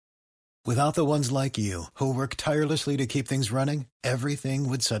Without the ones like you, who work tirelessly to keep things running, everything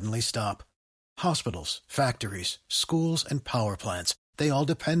would suddenly stop. Hospitals, factories, schools, and power plants, they all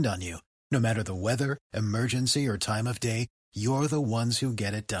depend on you. No matter the weather, emergency, or time of day, you're the ones who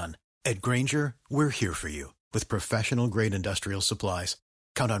get it done. At Grainger, we're here for you with professional-grade industrial supplies.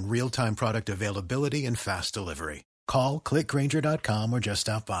 Count on real-time product availability and fast delivery. Call, click Grainger.com, or just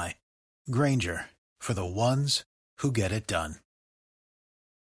stop by. Grainger, for the ones who get it done.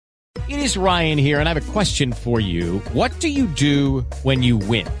 It is Ryan here, and I have a question for you. What do you do when you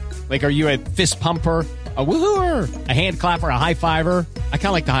win? Like, are you a fist pumper, a woohooer, a hand clapper, a high fiver? I kind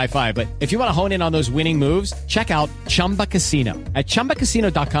of like the high five, but if you want to hone in on those winning moves, check out Chumba Casino. At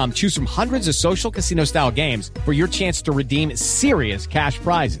ChumbaCasino.com, choose from hundreds of social casino-style games for your chance to redeem serious cash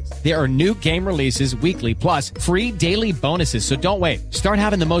prizes. There are new game releases weekly, plus free daily bonuses, so don't wait. Start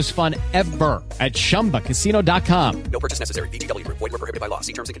having the most fun ever at ChumbaCasino.com. No purchase necessary. VGW. Void were prohibited by law.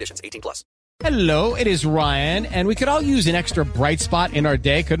 See terms and conditions. 18+. Hello, it is Ryan, and we could all use an extra bright spot in our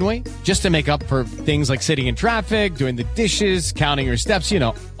day, couldn't we? Just to make up for things like sitting in traffic, doing the dishes, counting your steps, you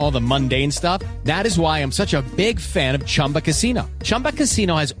know, all the mundane stuff. That is why I'm such a big fan of Chumba Casino. Chumba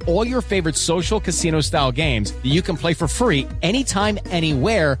Casino has all your favorite social casino-style games that you can play for free anytime,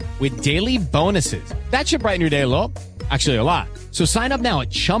 anywhere with daily bonuses. That should brighten your day a little. Actually, a lot. So sign up now at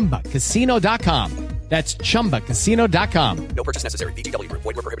ChumbaCasino.com. That's ChumbaCasino.com. No purchase necessary. VGW. Void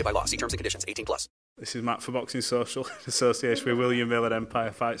were prohibited by law. See terms and conditions. 18+. This is Matt for Boxing Social in association with William Miller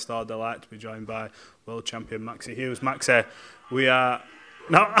Empire Fight Star. Delight to be joined by world champion Maxi Hughes. Maxi, we are...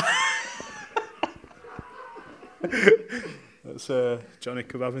 No! That's Johnny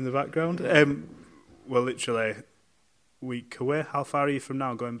Kebab in the background. We're literally a week away. How far are you from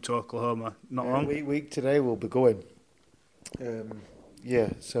now going to Oklahoma? Not long? Week today we'll be going.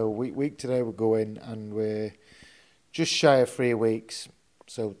 So week today we're going, and we're just shy of 3 weeks.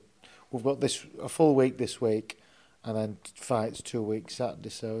 So we've got a full week this week, and then fights 2 weeks Saturday.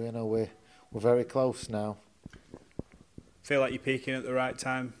 So we're very close now. Feel like you're peaking at the right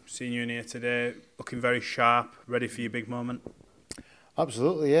time. Seeing you in here today, looking very sharp, ready for your big moment.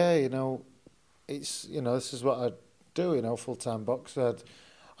 Absolutely, yeah. It's this is what I do. Full-time boxer.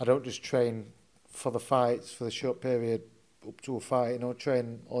 I don't just train for the fights for the short period up to a fight,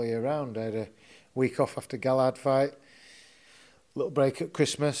 train all year round. I had a week off after Galahad fight, little break at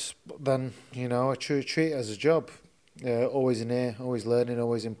Christmas, but then, I treat it as a job. Always in here, always learning,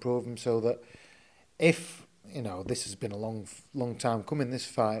 always improving, so that if, this has been a long time coming, this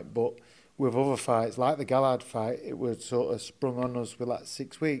fight, but with other fights, like the Galahad fight, it was sort of sprung on us with like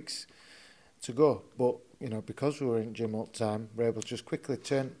 6 weeks to go. But, because we were in gym all the time, we're able to just quickly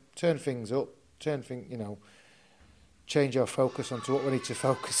turn things up, change our focus onto what we need to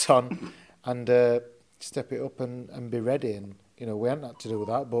focus on, and step it up and be ready. And we haven't had to do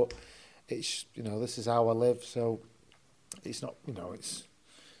that, but it's this is how I live. So it's not it's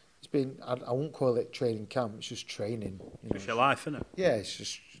been I won't call it training camp. It's just training. It's your life, isn't it? Yeah, it's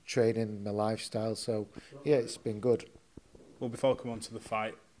just training, my lifestyle. So yeah, it's been good. Well, before I come on to the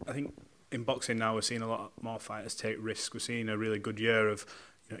fight, I think in boxing now we're seeing a lot more fighters take risks. We're seeing a really good year of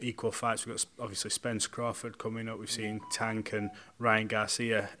equal fights. We've got obviously Spence Crawford coming up. We've seen Tank and Ryan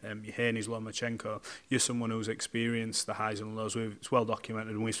Garcia, Haney's Lomachenko. You're someone who's experienced the highs and lows. It's well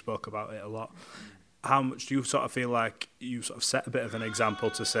documented, and we spoke about it a lot. How much do you sort of feel like you sort of set a bit of an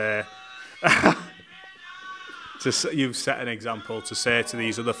example to say? You've set an example to say to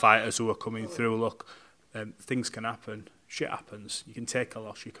these other fighters who are coming through, look, things can happen. Shit happens. You can take a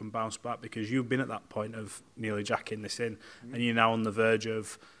loss. You can bounce back, because you've been at that point of nearly jacking this in, and you're now on the verge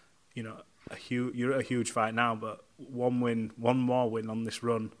of, you're at a huge fight now. But one more win on this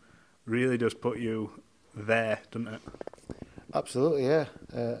run, really does put you there, doesn't it? Absolutely, yeah.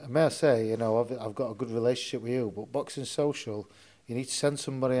 May I say, I've got a good relationship with you, but Boxing Social, you need to send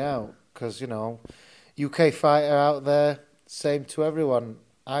somebody out, because UK fighter out there, same to everyone.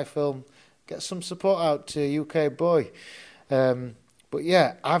 I film. Get some support out to UK boy. But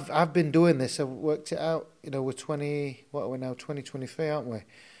yeah, I've been doing this. I've worked it out. We're 2023, aren't we?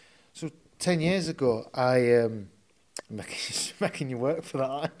 So 10 years ago, I making you work for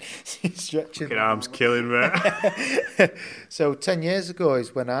that. Stretching. Fucking arms killing me. So 10 years ago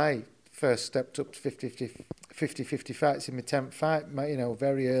is when I first stepped up to 50 fights in my 10th fight.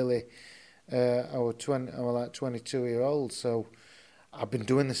 Very early. I was like 22-year-old. So I've been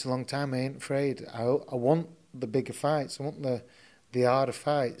doing this a long time. I ain't afraid. I want the bigger fights. I want the harder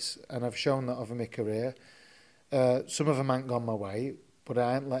fights, and I've shown that over my career. Some of them ain't gone my way, but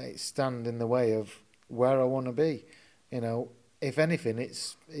I ain't let it stand in the way of where I want to be. If anything,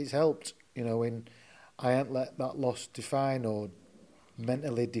 it's helped. I ain't let that loss define or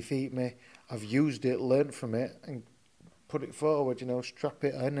mentally defeat me. I've used it, learned from it, and put it forward. Strap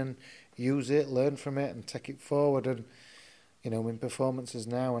it in and use it, learn from it, and take it forward. And in performances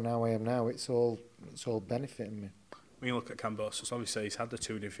now and how I am now, it's all benefiting me. When you look at Kambosos, obviously he's had the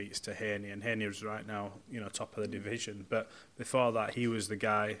 2 defeats to Haney, and Haney is right now, top of the division. But before that, he was the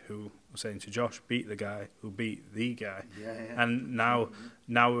guy who, I was saying to Josh, beat the guy who beat the guy. Yeah. And now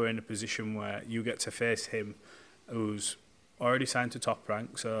we're in a position where you get to face him, who's already signed to Top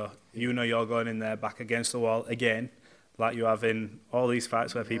Rank, so you're going in there back against the wall again, like you have in all these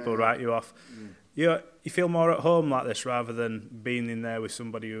fights where people write you off. You feel more at home like this rather than being in there with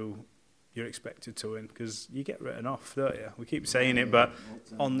somebody who you're expected to win, because you get written off, don't you? We keep saying it, but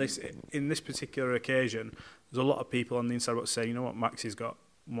in this particular occasion, there's a lot of people on the inside who say, Maxi's got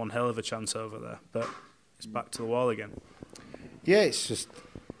one hell of a chance over there, but it's back to the wall again. Yeah, it's just,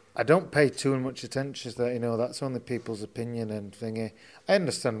 I don't pay too much attention to that, that's only people's opinion and thingy. I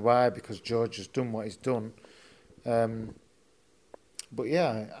understand why, because George has done what he's done. But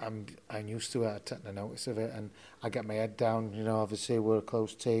yeah, I'm used to it, I take no notice of it, and I get my head down, obviously we're a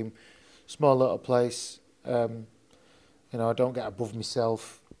close team. Small little place, I don't get above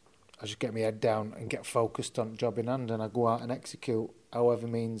myself. I just get my head down and get focused on job in hand, and I go out and execute however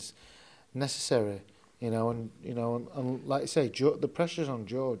means necessary. And like I say, the pressure's on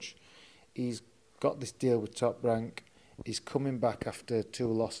George. He's got this deal with Top Rank. He's coming back after 2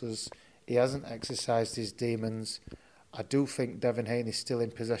 losses. He hasn't exercised his demons. I do think Devin Haney's still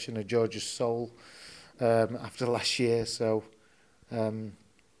in possession of George's soul after last year. So.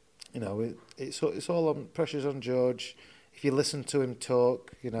 It's all on, pressure's on George. If you listen to him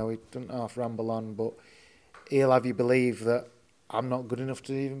talk, he doesn't half ramble on, but he'll have you believe that I'm not good enough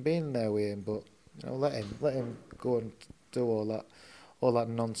to even be in there with him. But let him go and do all that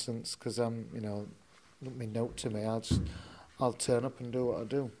nonsense, because don't mean note to me. I'll turn up and do what I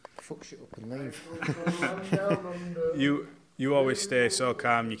do. Fuck shit up and leave. You always stay so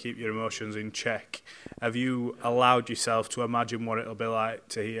calm, you keep your emotions in check. Have you allowed yourself to imagine what it'll be like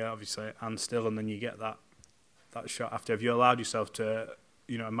to hear, obviously, and still, and then you get that shot after? Have you allowed yourself to,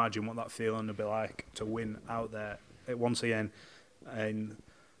 imagine what that feeling will be like to win out there once again in,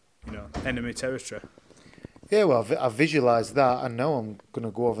 enemy territory? Yeah, well, I visualise that. I know I'm going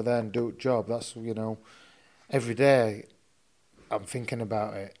to go over there and do a job. That's, every day I'm thinking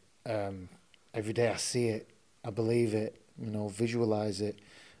about it. Every day I see it, I believe it. Visualise it,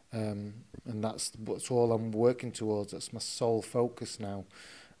 and that's all I'm working towards. That's my sole focus now.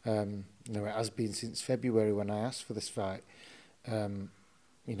 It has been since February when I asked for this fight. And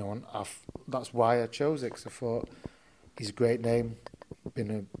that's why I chose it, because I thought he's a great name,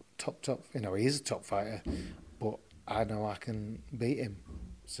 been a top. He is a top fighter, but I know I can beat him.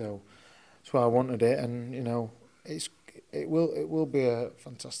 So that's why I wanted it, and it will be a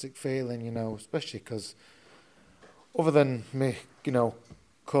fantastic feeling, especially because. Other than me,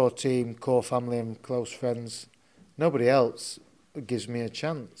 core team, core family and close friends, nobody else gives me a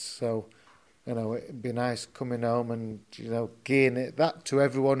chance. So, it'd be nice coming home and, gearing it that to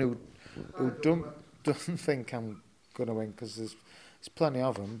everyone who doesn't think I'm going to win, because there's plenty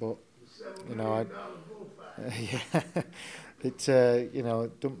of them. But,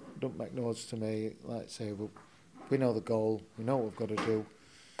 don't make no odds to me. Like I say, we know the goal, we know what we've got to do.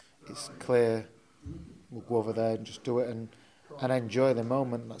 It's clear. We'll go over there and just do it and enjoy the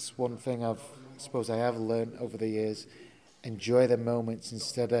moment. That's one thing I suppose I have learned over the years. Enjoy the moments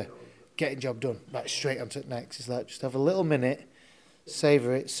instead of getting job done. Like straight on to the next. It's like just have a little minute,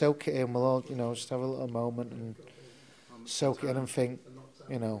 savour it, soak it in. We'll all, just have a little moment and soak it in and think,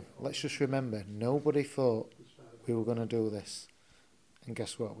 let's just remember, nobody thought we were going to do this. And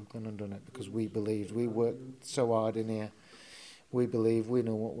guess what? We've gone and done it because we believed. We worked so hard in here. We believe, we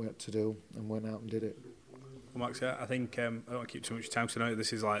know what we had to do, and went out and did it. Well, Maxi, I think I don't want to keep too much time, because I know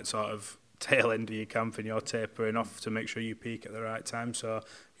this is like sort of tail end of your camp and you're tapering off to make sure you peak at the right time. So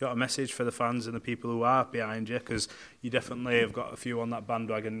you got a message for the fans and the people who are behind you, because you definitely have got a few on that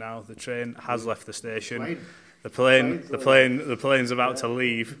bandwagon now. The train has left the station. The plane's about to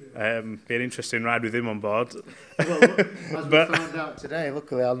leave. Be an interesting ride with him on board. Well, as we found out today,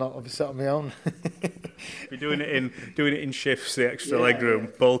 luckily I'll not be sat on my own. Be doing it in shifts, the extra leg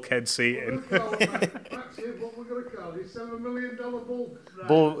room, bulkhead seating. Maxi, what we're going to call it, $7 million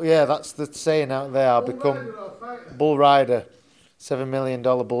bull. Yeah, that's the saying out there. I'll become bull rider. $7 million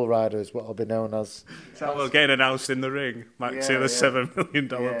bull rider is what I'll be known as. That will get announced in the ring. Maxi, the $7 million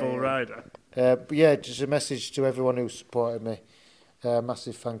bull rider. But yeah, just a message to everyone who supported me.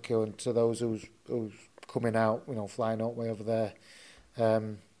 Massive thank you, and to those who's coming out, flying out way over there.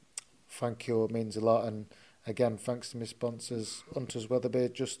 Thank you, it means a lot, and again, thanks to my sponsors, Hunters Weatherby,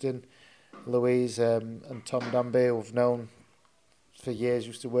 Justin, Louise, and Tom Danby, who I've known for years,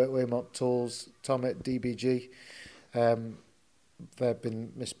 used to work with him at Tools, Tom at DBG. They've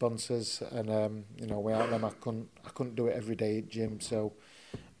been my sponsors, and without them I couldn't do it every day at gym. So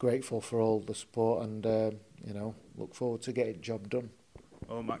grateful for all the support, and look forward to getting the job done.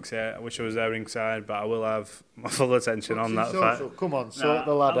 Well, Maxi, I wish I was there ringside, but I will have my full attention on that fight. Come on, sort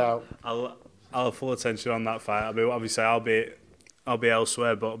the lad out. I'll have full attention on that fight. I'll be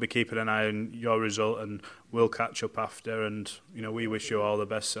elsewhere, but I'll be keeping an eye on your result, and we'll catch up after. And we wish you all the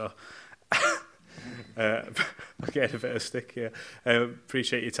best. So. I'm getting a bit of stick here.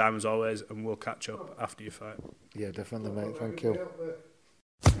 Appreciate your time as always, and we'll catch up after your fight. Yeah, definitely, mate. Thank you.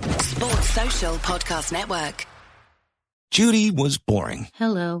 Sports Social Podcast Network. Judy was boring.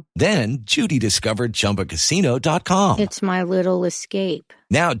 Hello. Then Judy discovered ChumbaCasino.com. It's my little escape.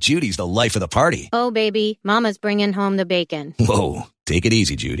 Now Judy's the life of the party. Oh, baby, mama's bringing home the bacon. Whoa, take it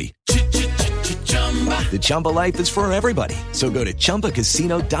easy, Judy. The Chumba life is for everybody. So go to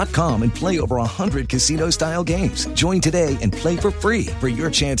ChumbaCasino.com and play over 100 casino-style games. Join today and play for free for your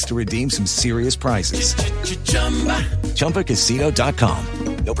chance to redeem some serious prizes. ChumbaCasino.com.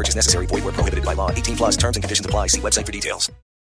 No purchase necessary. Void where prohibited by law. 18+ terms and conditions apply. See website for details.